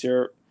as long as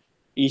you're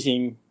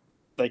eating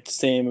like the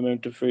same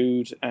amount of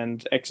food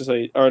and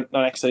exercise or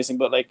not exercising,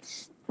 but like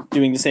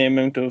doing the same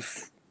amount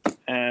of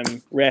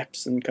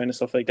reps and kind of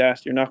stuff like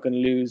that, you're not going to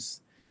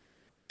lose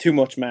too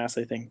much mass,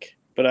 I think.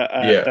 But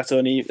Yeah. that's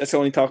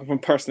only talking from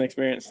personal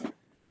experience.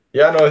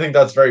 Yeah, no, I think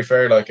that's very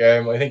fair. Like,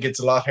 I think it's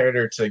a lot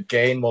harder to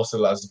gain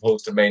muscle as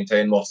opposed to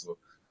maintain muscle.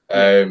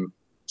 Yeah.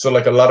 So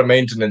like a lot of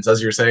maintenance,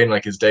 as you're saying,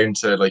 like is down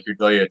to like your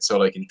diet. So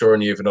like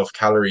ensuring you have enough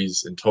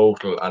calories in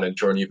total and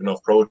ensuring you have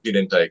enough protein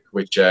intake,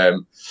 which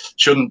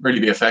shouldn't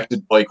really be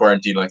affected by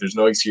quarantine. Like, there's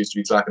no excuse to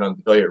be slacking on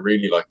the diet,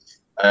 really. Like,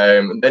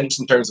 and then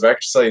just in terms of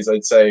exercise,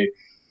 I'd say.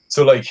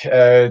 So like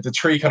the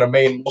three kind of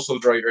main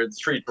the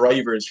three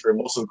drivers for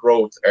muscle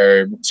growth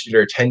are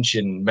muscular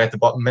tension,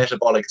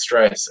 metabolic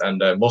stress,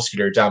 and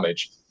muscular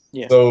damage.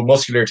 Yeah. So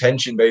muscular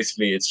tension,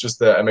 basically, it's just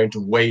the amount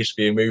of weight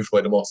being moved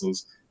by the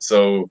muscles.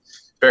 So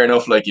fair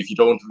enough, like if you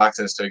don't have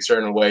access to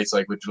external weights,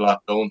 like which a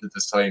lot don't at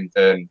this time,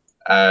 then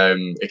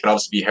it can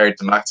obviously be hard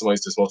to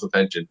maximize this muscle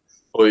tension.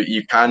 But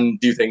you can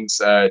do things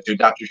to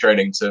adapt your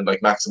training to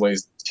like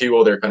maximize two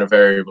other kind of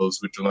variables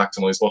which will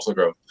maximize muscle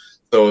growth.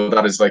 So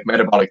that is like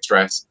metabolic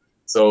stress.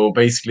 So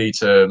basically,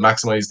 to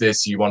maximize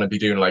this, you want to be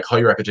doing like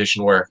high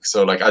repetition work.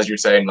 So like as you're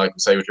saying, like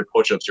say with your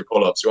push-ups, your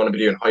pull-ups, you want to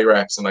be doing high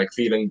reps and like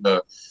feeling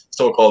the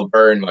so-called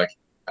burn, like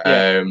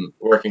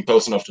working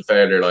close enough to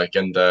failure, like,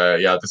 and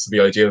yeah, this would be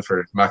ideal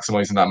for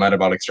maximizing that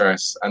metabolic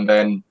stress. And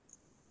then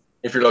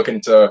if you're looking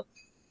to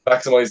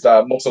maximize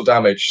that muscle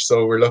damage,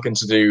 so we're looking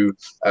to do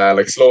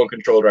like slow and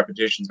controlled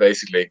repetitions,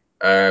 basically.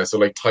 So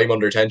like time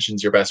under tension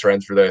is your best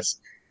friend for this.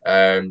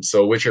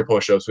 So with your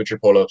push-ups, with your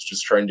pull-ups,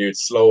 just try and do it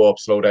slow up,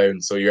 slow down,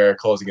 so you're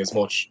causing as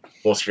much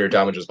muscular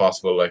damage as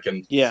possible. Like,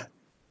 and Yeah.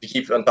 to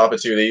keep on top of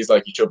two of these,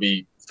 like you should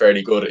be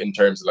fairly good in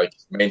terms of like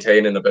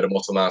maintaining a bit of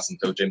muscle mass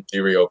until gyms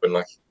do reopen.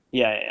 Like,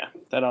 Yeah,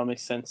 that all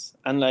makes sense.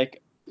 And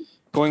like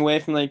going away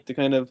from like the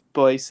kind of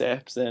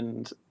biceps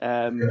and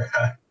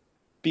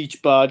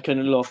beach bod kind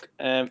of look,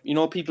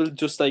 people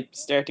just like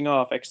starting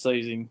off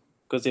exercising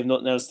because they have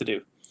nothing else to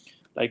do.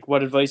 Like,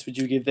 what advice would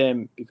you give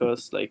them?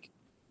 Because like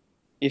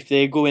if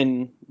they go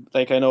in,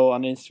 like I know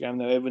on Instagram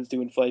now everyone's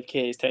doing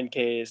 5Ks,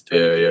 10Ks,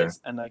 20Ks,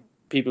 and like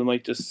people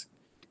might just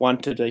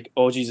want to like,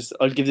 oh Jesus,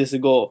 I'll give this a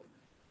go.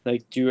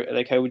 Like,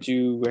 how would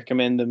you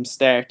recommend them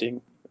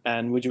starting?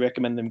 And would you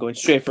recommend them going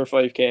straight for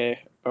 5K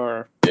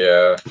or?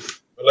 Yeah,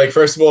 like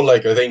first of all,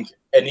 like I think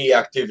any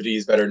activity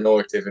is better than no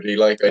activity.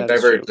 Like I'd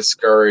never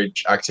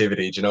discourage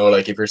activity. You know,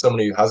 like if you're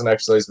somebody who hasn't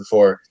exercised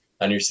before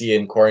and you're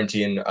seeing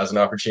quarantine as an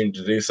opportunity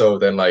to do so,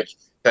 then like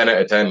 10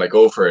 out of 10, like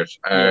go for it.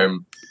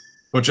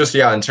 But just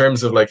in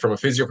terms of like from a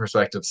physio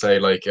perspective, say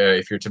like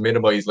if you're to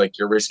minimize like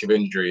your risk of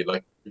injury,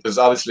 like because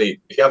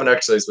obviously if you haven't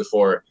exercised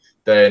before,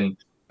 then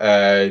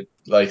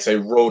like say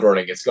road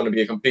running, it's going to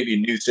be a completely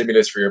new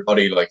stimulus for your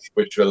body, like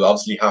which will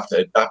obviously have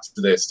to adapt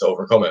to this to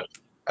overcome it.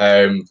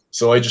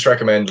 So I just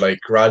recommend like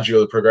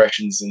gradual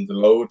progressions in the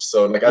load.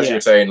 So like as you're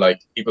saying,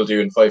 like people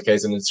doing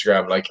 5Ks on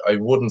Instagram, like I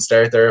wouldn't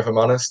start there if I'm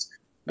honest.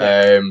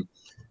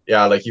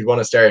 Like you'd want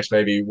to start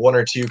maybe 1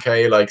 or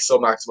 2K, like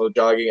sub-maximal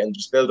jogging, and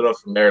just build it up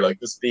from there. Like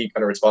just be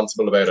kind of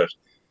responsible about it.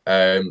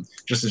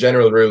 Just a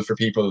general rule for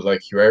people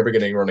like who are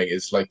beginning running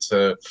is like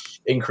to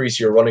increase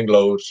your running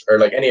load or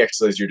like any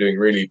exercise you're doing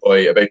really by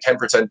about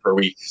 10% per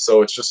week.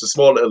 So it's just a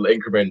small little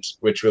increment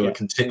which will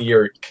continue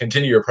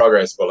your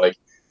progress, but like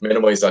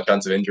minimize that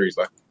chance of injuries.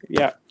 Like,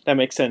 yeah, that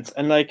makes sense.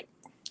 And like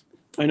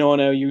I know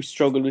now you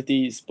struggle with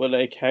these, but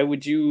like how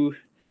would you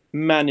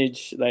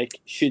manage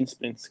like shin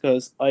splints?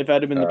 Because I've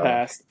had them in the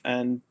past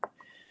and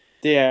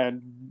they are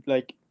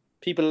like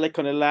people like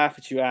kind of laugh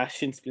at you,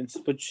 shin splints,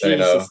 but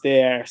Jesus,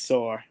 they are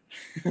sore.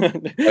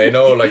 I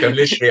know, like I'm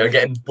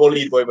getting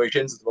bullied by my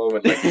shins at the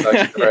moment. Like it's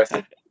actually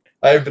depressing.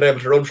 I haven't been able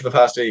to run for the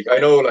past week. I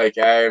know, like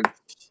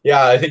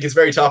I think it's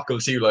very topical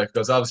too, like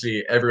because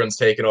obviously everyone's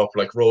taken up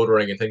like road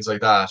running and things like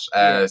that.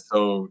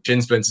 So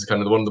shin splints is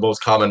kind of one of the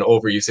most common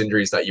overuse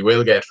injuries that you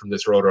will get from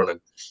this road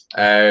running.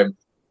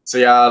 So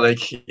yeah,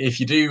 like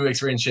if you do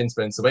experience shin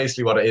splints, so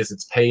basically what it is,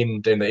 it's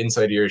pain in the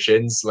inside of your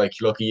shins. Like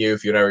lucky you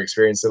if you never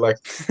experienced it. Like,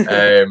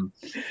 um,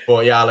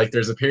 but yeah, like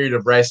there's a period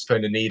of rest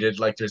kind of needed.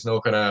 Like there's no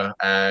kind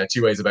of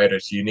two ways about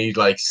it. You need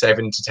like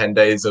 7 to 10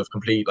 days of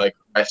complete like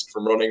rest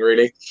from running,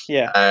 really.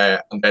 Yeah.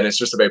 And then it's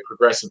just about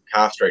progressive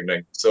calf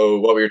strengthening. So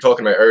what we were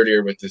talking about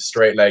earlier with the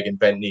straight leg and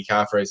bent knee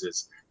calf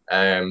raises,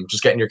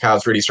 just getting your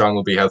calves really strong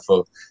will be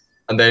helpful.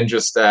 And then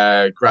just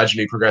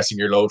gradually progressing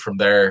your load from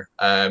there,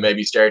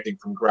 maybe starting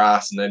from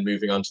grass and then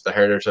moving on to the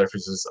harder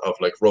surfaces of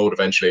like road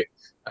eventually.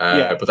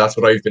 Yeah. But that's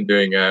what I've been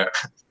doing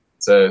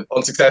to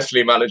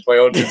unsuccessfully manage my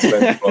own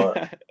incidents,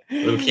 but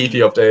we'll keep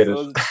you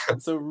updated.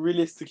 So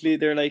realistically,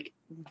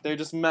 they're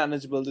just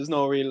manageable. There's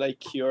no real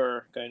like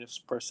cure kind of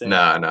per se.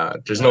 Nah.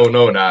 There's no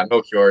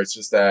cure. It's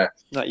just Not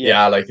yet.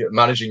 yeah, like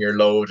managing your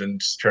load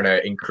and trying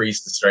to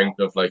increase the strength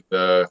of like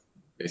the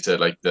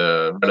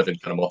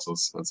relevant kind of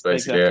muscles. That's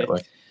basically Exactly. it.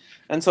 Like.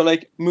 And so,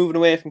 like, moving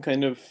away from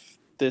kind of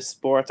the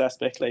sports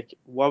aspect, like,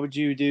 what would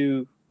you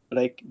do?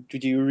 Like,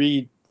 would you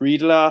read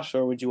a lot,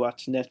 or would you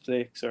watch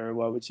Netflix, or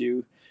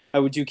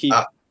how would you keep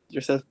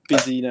yourself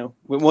busy now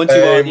once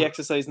you've all the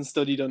exercise and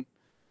study done?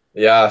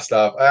 Yeah,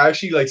 stop. I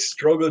actually like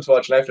struggle to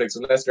watch Netflix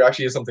unless there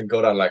actually is something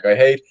good on. Like, I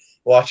hate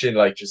watching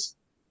like just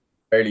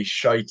fairly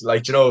shite.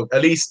 Like,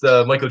 at least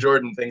the Michael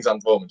Jordan things on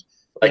the moment.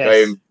 Like,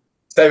 Yes. I'm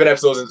 7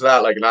 episodes into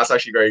that, like, and that's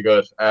actually very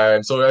good.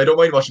 So I don't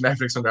mind watching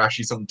Netflix when there's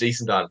actually something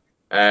decent on.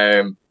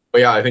 But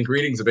yeah, I think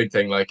reading's a big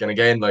thing. Like, and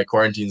again, like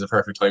quarantine's a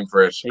perfect time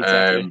for it.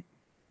 Exactly.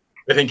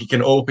 I think you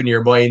can open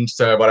your mind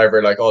to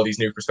whatever, like all these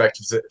new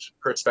perspectives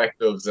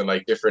and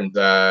like different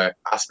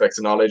aspects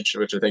of knowledge,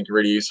 which I think are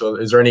really useful.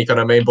 Is there any kind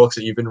of main books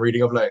that you've been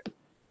reading of late?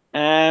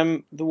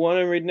 The one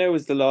I'm reading now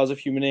is The Laws of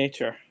Human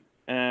Nature.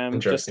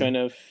 Just kind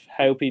of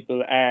how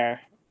people are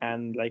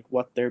and like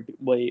what they're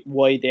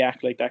why they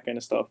act like that kind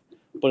of stuff.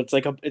 But it's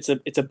like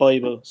it's a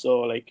Bible,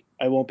 so like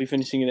I won't be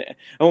finishing it.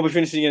 I won't be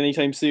finishing it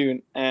anytime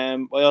soon. I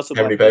also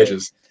How many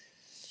pages?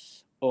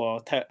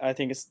 I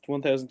think it's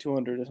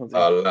 1,200 or something.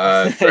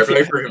 Oh, fair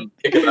play for him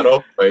picking that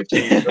up. Like,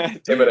 geez, that's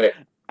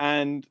intimidating.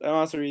 And I'm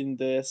also reading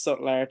The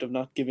Subtle Art of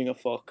Not Giving a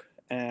Fuck.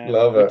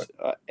 Love it.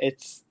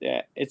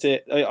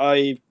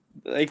 I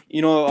like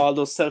all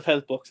those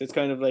self-help books. It's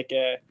kind of like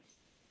a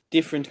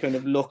different kind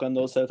of look on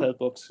those self-help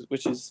books,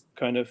 which is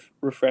kind of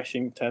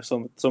refreshing to have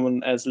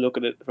someone else look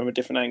at it from a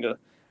different angle.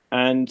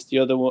 And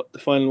the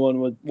final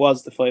one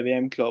was the 5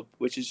 a.m. Club,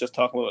 which is just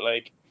talking about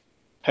like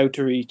how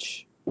to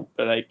reach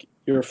like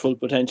your full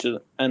potential,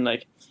 and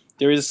like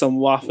there is some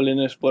waffle in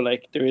it, but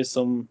like there is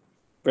some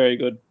very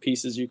good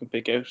pieces you can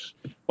pick out.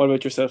 What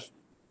about yourself?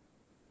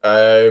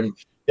 Yeah,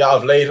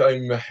 of late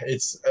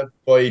it's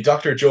by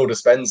Dr. Joe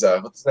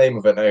Dispenza. What's the name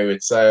of it now?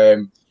 It's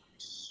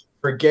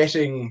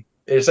forgetting.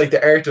 It's like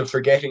the art of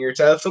forgetting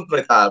yourself, something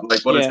like that.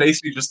 Like, but it's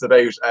basically just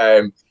about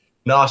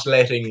not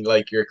letting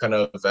like your kind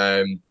of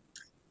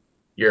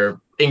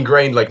your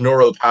ingrained like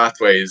neural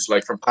pathways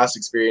like from past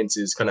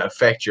experiences kind of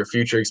affect your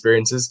future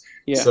experiences.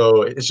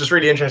 So it's just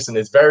really interesting.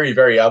 It's very,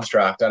 very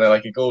abstract, and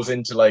like it goes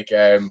into like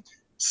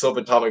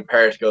subatomic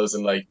particles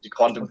and like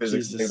quantum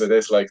physics and things like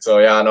this. Like, so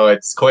yeah, no,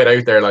 it's quite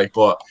out there. Like,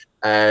 but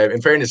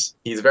in fairness,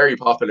 he's very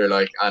popular.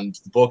 Like, and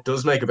the book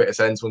does make a bit of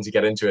sense once you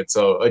get into it.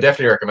 So I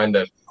definitely recommend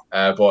it.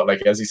 But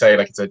like as you say,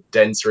 like it's a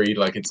dense read.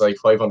 Like it's like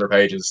 500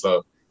 pages,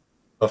 so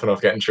tough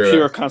enough getting through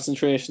Pure it.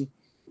 concentration.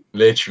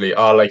 Literally,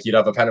 like you'd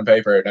have a pen and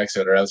paper next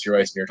to it, or else you're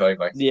wasting your time.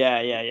 Like,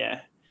 yeah,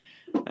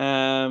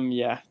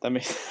 that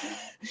makes.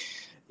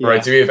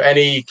 Right. Do we have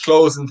any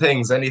closing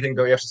things? Anything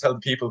that we have to tell the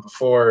people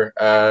before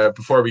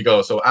we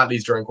go? So at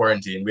least during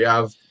quarantine, we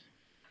have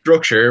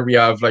structure. We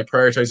have like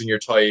prioritizing your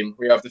time.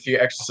 We have the few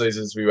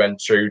exercises we went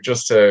through.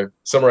 Just to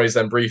summarize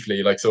them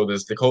briefly, like so,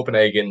 there's the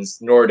Copenhagen's,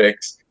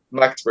 Nordics,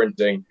 max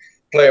sprinting,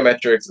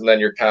 plyometrics, and then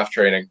your calf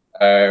training.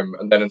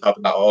 And then on top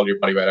of that, all your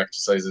bodyweight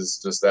exercises.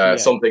 Just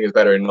something is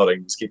better than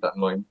nothing. Just keep that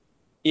in mind.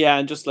 Yeah,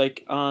 and just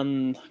like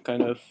on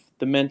kind of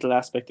the mental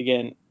aspect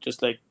again,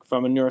 just like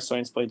from a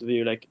neuroscience point of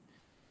view, like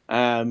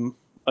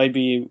I'd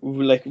be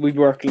like we'd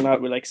work a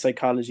lot with like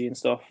psychology and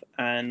stuff,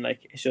 and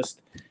like it's just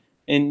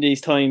in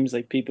these times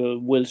like people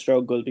will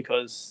struggle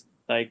because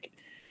like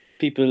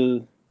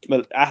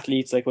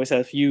athletes like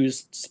myself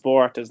use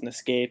sport as an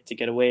escape to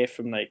get away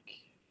from like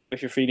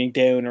if you're feeling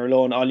down or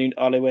alone.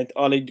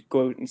 I'd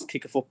go out and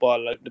kick a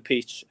football out the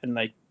pitch, and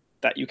like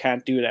that you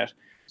can't do that.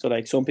 So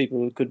like some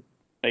people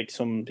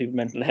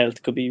mental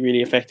health could be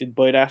really affected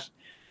by that.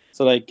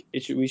 So like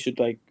we should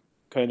like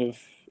kind of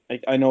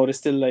like I know there's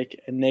still like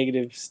a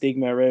negative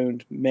stigma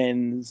around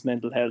men's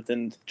mental health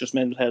and just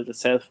mental health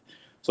itself.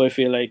 So I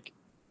feel like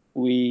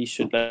we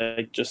should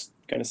like just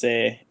kind of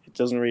say it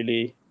doesn't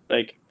really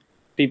like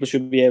people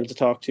should be able to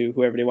talk to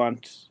whoever they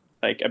want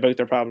like about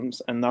their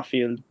problems and not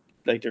feel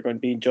like they're going to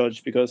be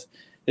judged, because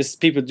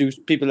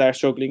people are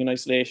struggling in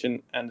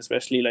isolation, and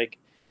especially like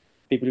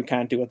people who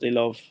can't do what they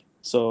love.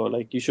 So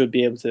like you should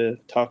be able to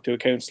talk to a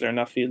counselor and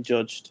not feel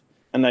judged.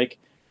 And like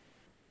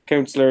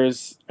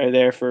counselors are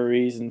there for a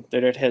reason.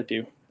 They're there to help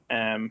you.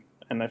 And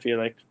I feel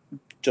like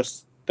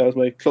just that was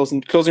my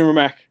closing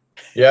remark.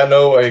 Yeah,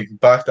 no, I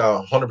back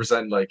that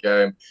 100%. Like,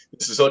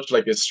 this is such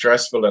like a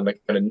stressful and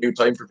like kind of new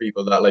time for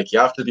people that like you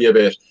have to be a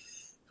bit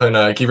kind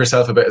of give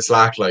yourself a bit of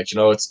slack. Like,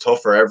 it's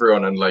tough for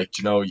everyone, and like,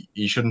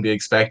 you shouldn't be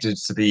expected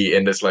to be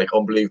in this like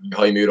unbelievably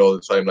high mood all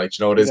the time. Like,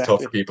 it is tough for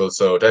Exactly. people.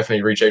 So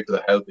definitely reach out for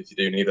the help if you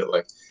do need it.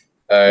 Like,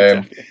 um,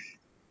 Exactly.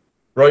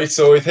 right.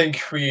 So I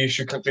think we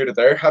should conclude it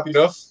there. Happy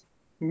enough?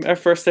 Our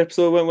first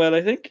episode went well,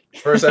 I think.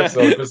 First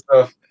episode, good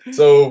stuff.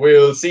 So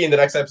we'll see you in the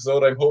next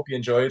episode. I hope you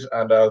enjoyed,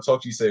 and I'll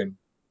talk to you soon.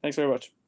 Thanks very much.